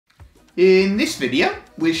In this video,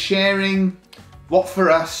 we're sharing what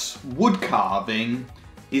for us wood carving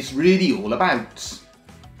is really all about.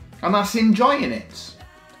 And that's enjoying it.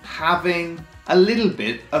 Having a little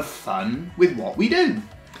bit of fun with what we do.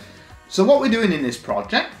 So what we're doing in this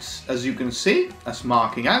project, as you can see, us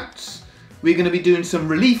marking out, we're going to be doing some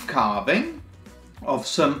relief carving of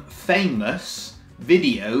some famous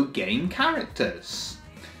video game characters.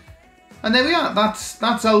 And there we are,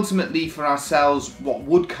 that's ultimately for ourselves what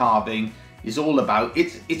wood carving is all about.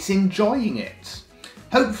 It's enjoying it.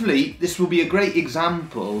 Hopefully this will be a great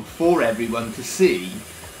example for everyone to see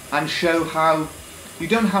and show how you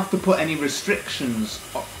don't have to put any restrictions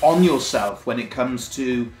on yourself when it comes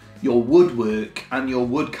to your woodwork and your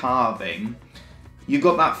wood carving. You've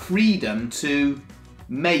got that freedom to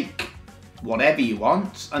make whatever you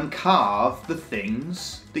want and carve the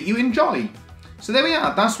things that you enjoy. So there we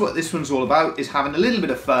are, that's what this one's all about, is having a little bit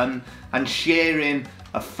of fun and sharing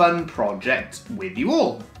a fun project with you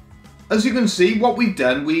all. As you can see, what we've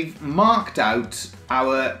done, we've marked out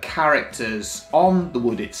our characters on the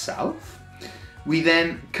wood itself. We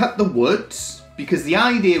then cut the wood, because the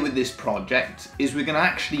idea with this project is we're going to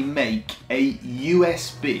actually make a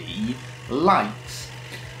USB light.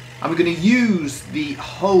 And we're going to use the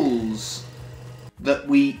holes that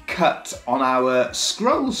we cut on our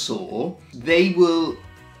scroll saw. They will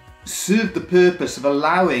serve the purpose of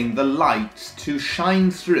allowing the light to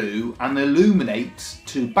shine through and illuminate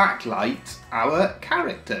to backlight our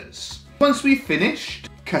characters. Once we've finished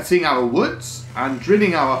cutting our woods and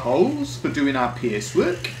drilling our holes for doing our pierce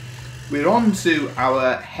work, we're on to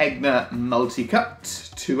our Hegner Multi-Cut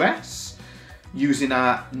 2S using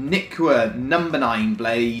our Nikwa number 9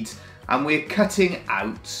 blade, and we're cutting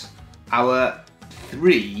out our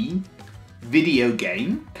 3 video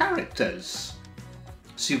game characters.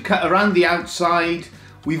 So you cut around the outside.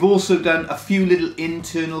 We've also done a few little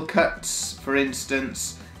internal cuts, for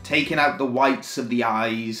instance, taking out the whites of the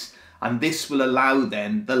eyes, and this will allow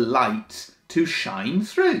then the light to shine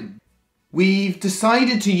through. We've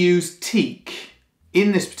decided to use teak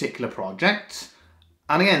in this particular project,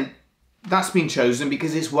 and again, that's been chosen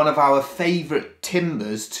because it's one of our favourite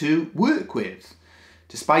timbers to work with.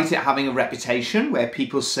 Despite it having a reputation where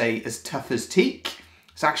people say as tough as teak,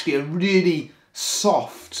 it's actually a really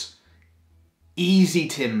soft, easy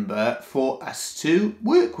timber for us to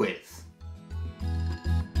work with.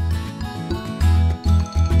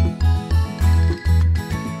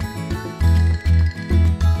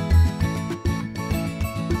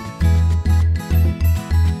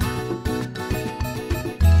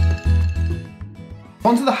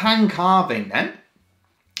 Onto the hand carving then,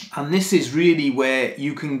 and this is really where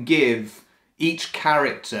you can give each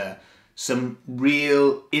character some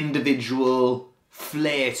real individual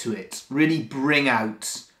flair to it, really bring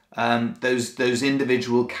out those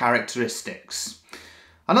individual characteristics.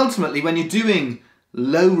 And ultimately, when you're doing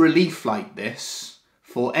low relief like this,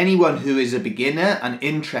 for anyone who is a beginner and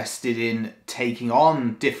interested in taking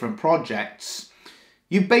on different projects,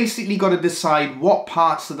 you've basically got to decide what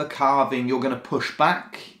parts of the carving you're going to push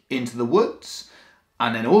back into the woods,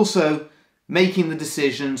 and then also making the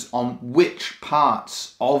decisions on which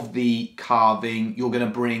parts of the carving you're going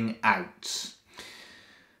to bring out.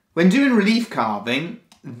 When doing relief carving,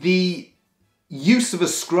 the use of a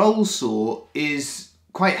scroll saw is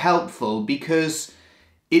quite helpful because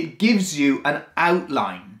it gives you an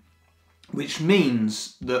outline, which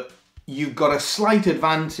means that you've got a slight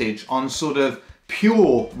advantage on sort of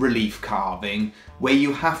pure relief carving, where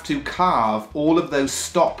you have to carve all of those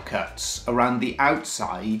stop cuts around the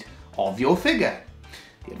outside of your figure.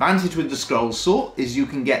 The advantage with the scroll saw is you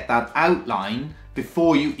can get that outline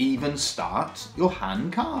before you even start your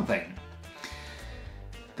hand carving.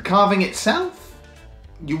 The carving itself,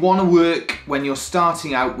 you want to work when you're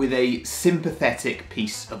starting out with a sympathetic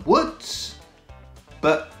piece of wood,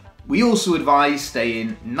 but we also advise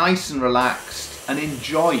staying nice and relaxed and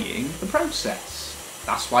enjoying the process.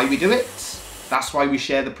 That's why we do it. That's why we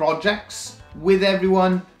share the projects with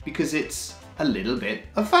everyone, because it's a little bit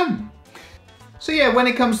of fun. So yeah, when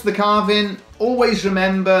it comes to the carving, always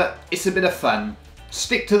remember it's a bit of fun.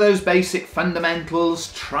 Stick to those basic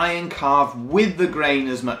fundamentals, try and carve with the grain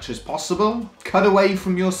as much as possible. Cut away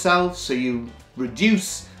from yourself so you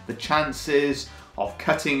reduce the chances of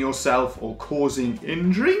cutting yourself or causing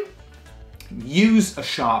injury. Use a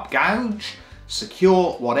sharp gouge.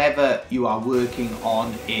 Secure whatever you are working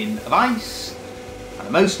on in a vise. And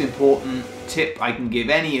the most important tip I can give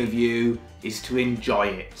any of you is to enjoy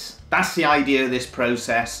it. That's the idea of this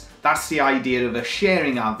process. That's the idea of us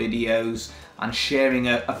sharing our videos and sharing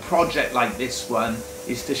a project like this one,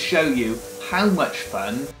 is to show you how much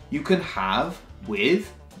fun you can have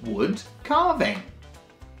with wood carving.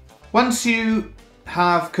 Once you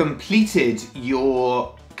have completed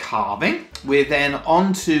your carving, we're then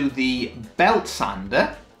onto the belt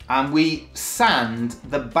sander and we sand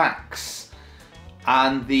the backs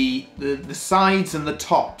and the sides and the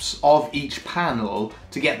tops of each panel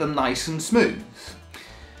to get them nice and smooth.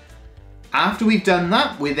 After we've done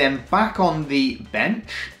that, we're then back on the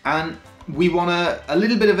bench and we want a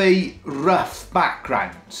little bit of a rough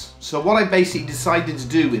background. So what I basically decided to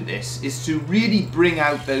do with this is to really bring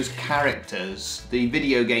out those characters, the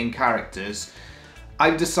video game characters.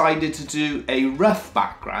 I've decided to do a rough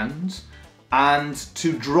background and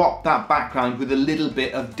to drop that background with a little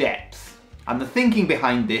bit of depth. And the thinking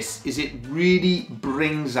behind this is it really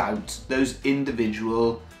brings out those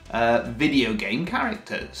individual video game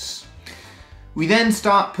characters. We then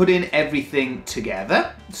start putting everything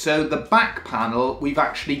together. So the back panel we've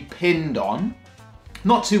actually pinned on.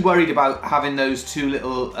 Not too worried about having those two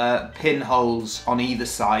little pinholes on either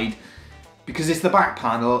side because it's the back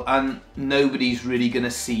panel and nobody's really going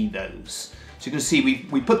to see those. So you can see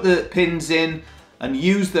we put the pins in and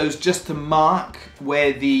use those just to mark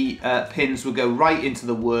where the pins will go right into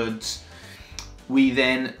the woods. We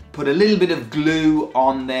then put a little bit of glue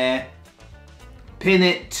on there, pin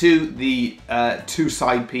it to the two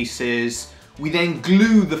side pieces. We then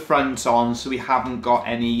glue the front on so we haven't got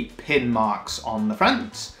any pin marks on the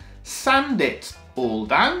front. Sand it all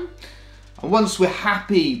down. And once we're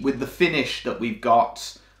happy with the finish that we've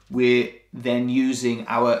got, we're then using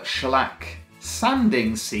our shellac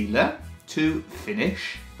sanding sealer to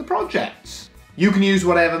finish the project. You can use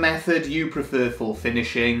whatever method you prefer for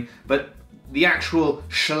finishing, but the actual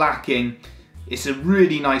shellacking, it's a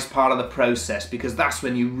really nice part of the process because that's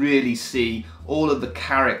when you really see all of the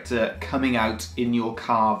character coming out in your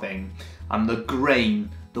carving and the grain,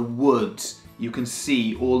 the wood, you can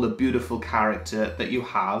see all the beautiful character that you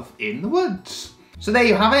have in the woods. So there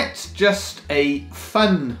you have it, just a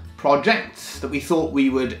fun project that we thought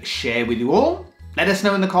we would share with you all. Let us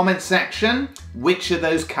know in the comments section which of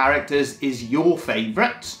those characters is your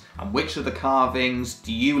favourite and which of the carvings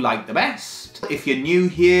do you like the best. If you're new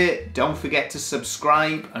here, don't forget to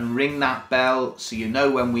subscribe and ring that bell so you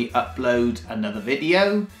know when we upload another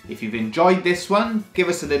video. If you've enjoyed this one, give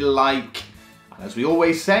us a little like. And as we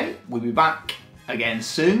always say, we'll be back again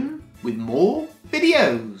soon with more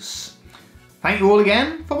videos. Thank you all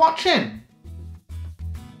again for watching.